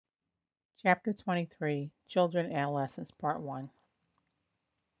Chapter 23, Children and Adolescence, Part 1.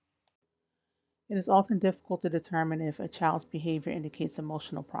 It is often difficult to determine if a child's behavior indicates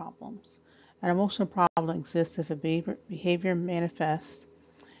emotional problems. An emotional problem exists if a behavior manifests,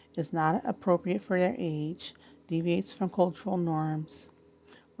 is not appropriate for their age, deviates from cultural norms,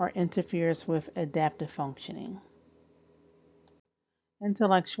 or interferes with adaptive functioning.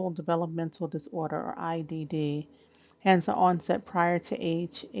 Intellectual developmental disorder, or IDD, has an onset prior to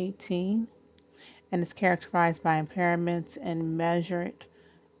age 18 and is characterized by impairments in measured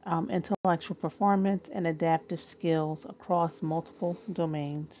intellectual performance and adaptive skills across multiple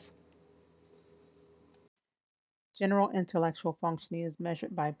domains. General intellectual functioning is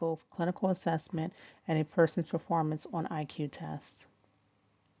measured by both clinical assessment and a person's performance on IQ tests.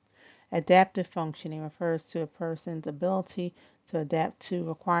 Adaptive functioning refers to a person's ability to adapt to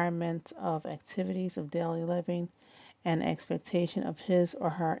requirements of activities of daily living and expectation of his or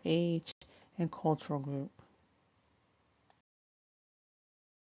her age and cultural group.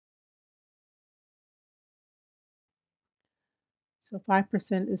 So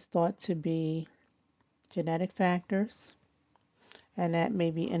 5% is thought to be genetic factors, and that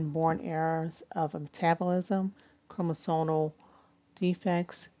may be inborn errors of metabolism, chromosomal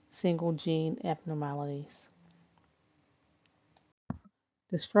defects, single gene abnormalities.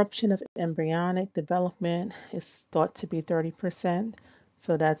 Disruption of embryonic development is thought to be 30%.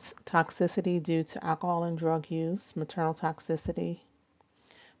 So that's toxicity due to alcohol and drug use, maternal toxicity,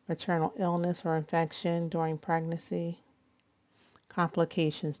 maternal illness or infection during pregnancy,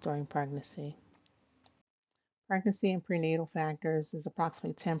 complications during pregnancy. Pregnancy and prenatal factors is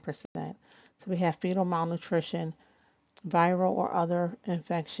approximately 10%. So we have fetal malnutrition, viral or other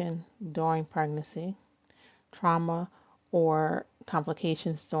infection during pregnancy, trauma or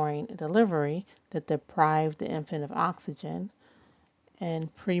complications during delivery that deprive the infant of oxygen,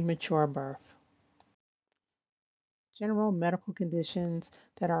 and premature birth. General medical conditions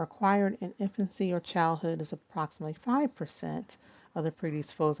that are acquired in infancy or childhood is approximately 5% of the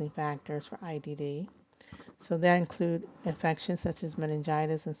predisposing factors for IDD. So that include infections such as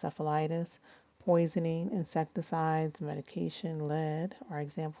meningitis, encephalitis, poisoning, insecticides, medication, lead are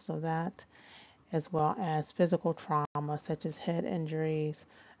examples of that, as well as physical trauma such as head injuries,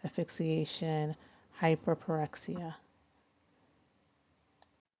 asphyxiation, hyperpyrexia.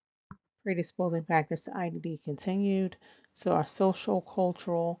 Predisposing factors to IDD continued. So our social,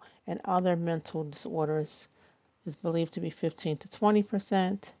 cultural, and other mental disorders is believed to be 15 to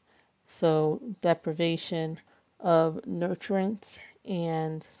 20%. So deprivation of nutrients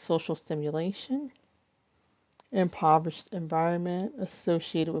and social stimulation, impoverished environment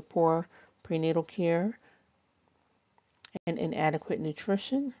associated with poor prenatal care and inadequate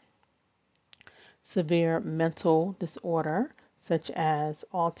nutrition, severe mental disorder such as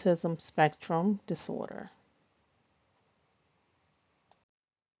autism spectrum disorder.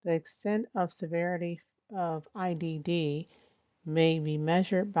 The extent of severity of IDD may be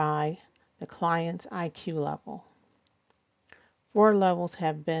measured by the client's IQ level. Four levels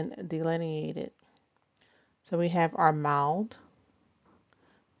have been delineated. So we have our mild,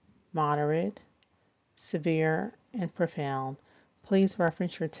 moderate, severe, and profound. Please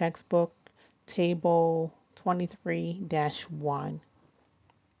reference your textbook table 23-1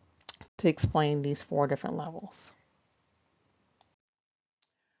 to explain these four different levels.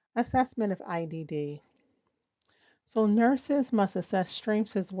 Assessment of IDD. So nurses must assess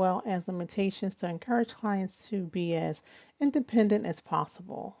strengths as well as limitations to encourage clients to be as independent as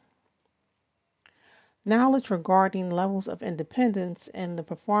possible. Knowledge regarding levels of independence and the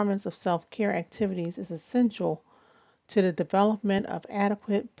performance of self-care activities is essential to the development of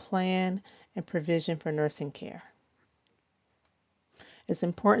adequate plan and provision for nursing care. It's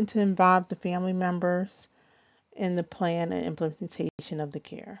important to involve the family members in the plan and implementation of the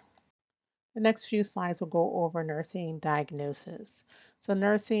care. The next few slides will go over nursing diagnosis. So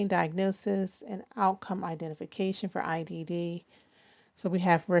nursing diagnosis and outcome identification for IDD. So we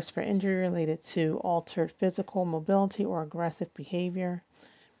have risk for injury related to altered physical mobility or aggressive behavior,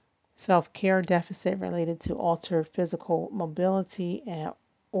 self-care deficit related to altered physical mobility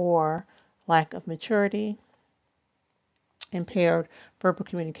or lack of maturity, impaired verbal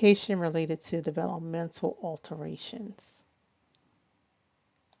communication related to developmental alterations,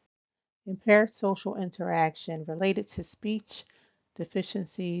 impaired social interaction related to speech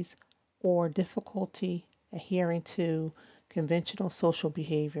deficiencies or difficulty adhering to conventional social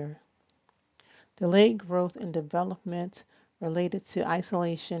behavior, delayed growth and development related to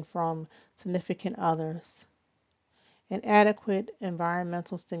isolation from significant others, inadequate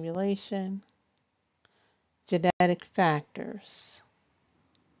environmental stimulation, genetic factors.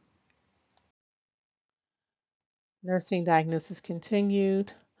 Nursing diagnosis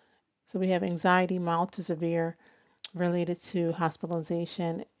continued. So we have anxiety mild to severe related to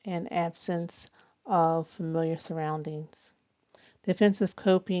hospitalization and absence of familiar surroundings. Defensive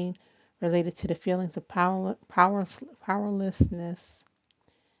coping related to the feelings of powerlessness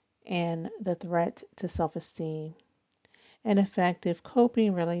and the threat to self esteem. Ineffective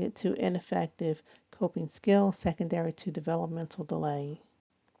coping related to ineffective coping skills secondary to developmental delay.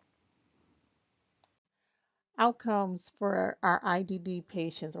 Outcomes for our IDD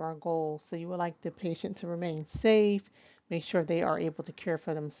patients or our goals. So you would like the patient to remain safe, make sure they are able to care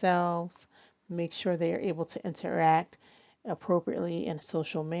for themselves, make sure they are able to interact appropriately in a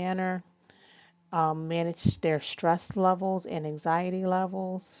social manner, manage their stress levels and anxiety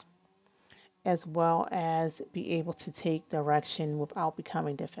levels, as well as be able to take direction without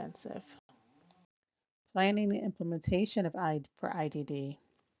becoming defensive. Planning and implementation for IDD.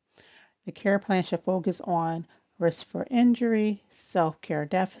 The care plan should focus on risk for injury, self-care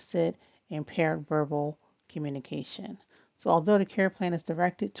deficit, impaired verbal communication. So although the care plan is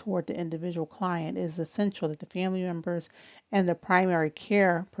directed toward the individual client, it is essential that the family members and the primary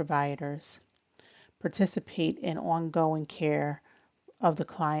care providers participate in ongoing care of the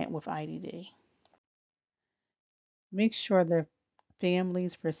client with IDD. Make sure the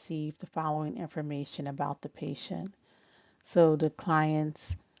families receive the following information about the patient. So the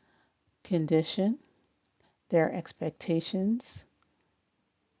client's condition, their expectations,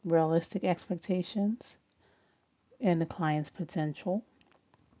 realistic expectations, and the client's potential,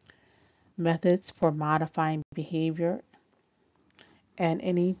 methods for modifying behavior, and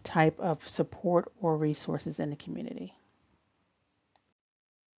any type of support or resources in the community.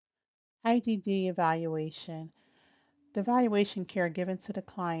 IDD evaluation. The evaluation care given to the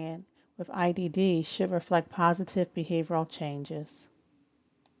client with IDD should reflect positive behavioral changes.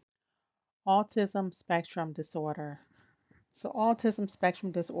 Autism spectrum disorder. So, autism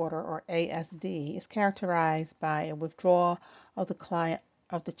spectrum disorder, or ASD, is characterized by a withdrawal of the client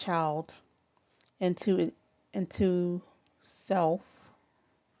of the child into self.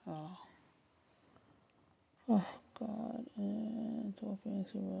 Oh, oh God, and to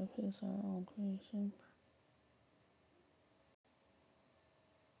fancy of his own creation.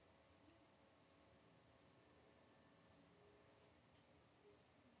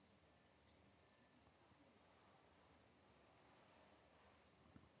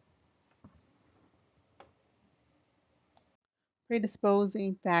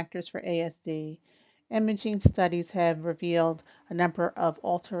 Predisposing factors for ASD. Imaging studies have revealed a number of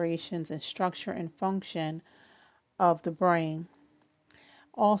alterations in structure and function of the brain.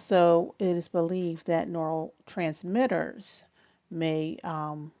 Also, it is believed that neurotransmitters may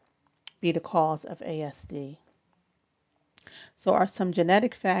be the cause of ASD. So, are some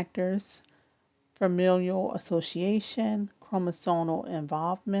genetic factors: familial association, chromosomal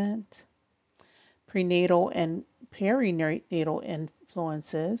involvement, prenatal and perinatal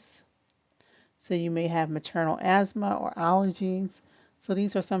influences. So, you may have maternal asthma or allergies. So,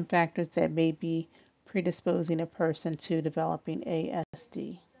 these are some factors that may be predisposing a person to developing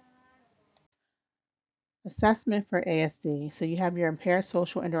ASD. Assessment for ASD. So you have your impaired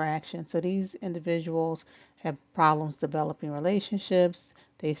social interaction. So these individuals have problems developing relationships.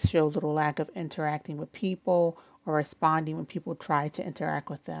 They show little lack of interacting with people or responding when people try to interact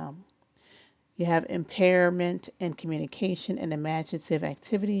with them. You have impairment in communication and imaginative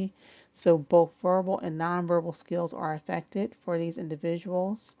activity. So both verbal and nonverbal skills are affected for these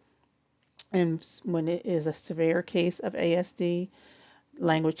individuals. And when it is a severe case of ASD,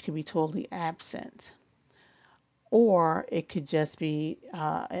 language can be totally absent, or it could just be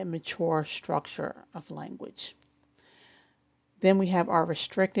a mature structure of language. Then we have our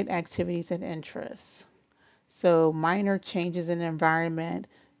restricted activities and interests. So minor changes in the environment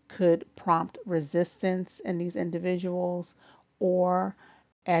could prompt resistance in these individuals or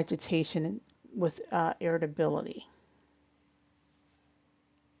agitation with irritability.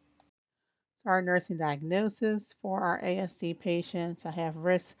 So our nursing diagnosis for our ASD patients: I have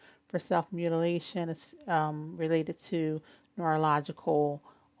risk for self-mutilation related to neurological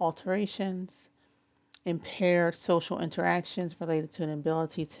alterations, impaired social interactions related to an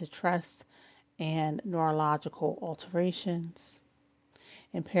ability to trust, and neurological alterations,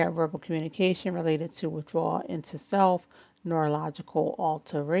 impaired verbal communication related to withdrawal into self, neurological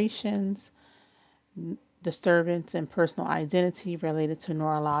alterations, disturbance in personal identity related to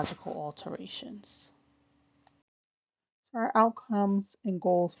neurological alterations. So our outcomes and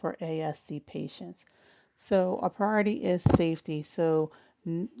goals for ASD patients. So a priority is safety. So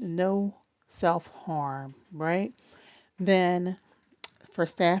no self-harm, right? Then For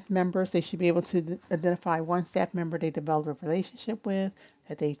staff members, they should be able to identify one staff member they develop a relationship with,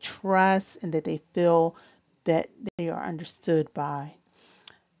 that they trust, and that they feel that they are understood by.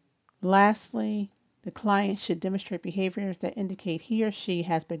 Lastly, the client should demonstrate behaviors that indicate he or she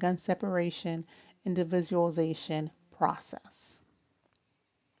has begun separation individualization process.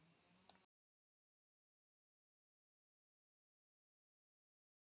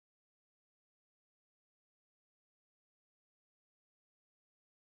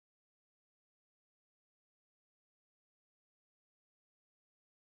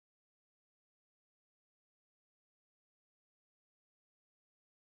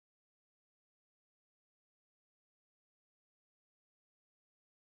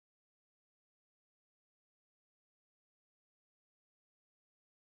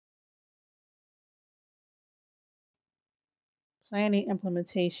 Planning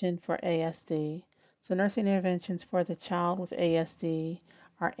implementation for ASD. So, nursing interventions for the child with ASD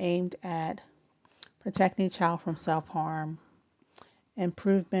are aimed at protecting the child from self harm,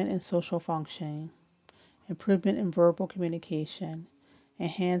 improvement in social functioning, improvement in verbal communication,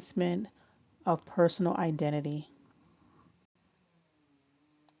 enhancement of personal identity.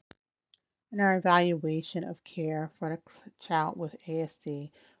 And our evaluation of care for the child with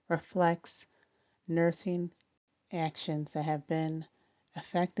ASD reflects nursing actions that have been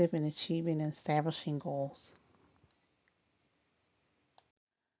effective in achieving and establishing goals.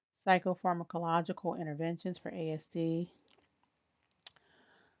 Psychopharmacological interventions for ASD.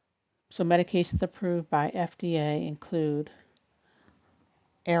 So medications approved by FDA include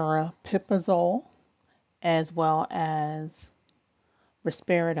aripiprazole as well as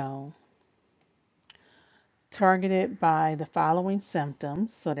risperidone, targeted by the following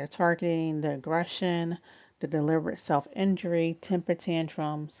symptoms. So they're targeting the aggression, the deliberate self-injury, temper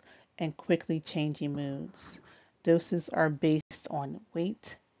tantrums, and quickly changing moods. Doses are based on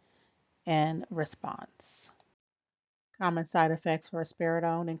weight and response. Common side effects for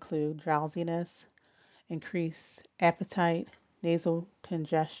risperidone include drowsiness, increased appetite, nasal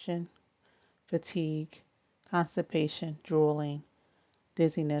congestion, fatigue, constipation, drooling,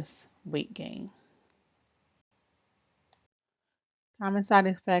 dizziness, weight gain. Common side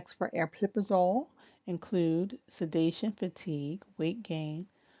effects for aripiprazole include sedation, fatigue, weight gain,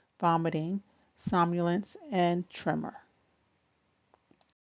 vomiting, somnolence, and tremor.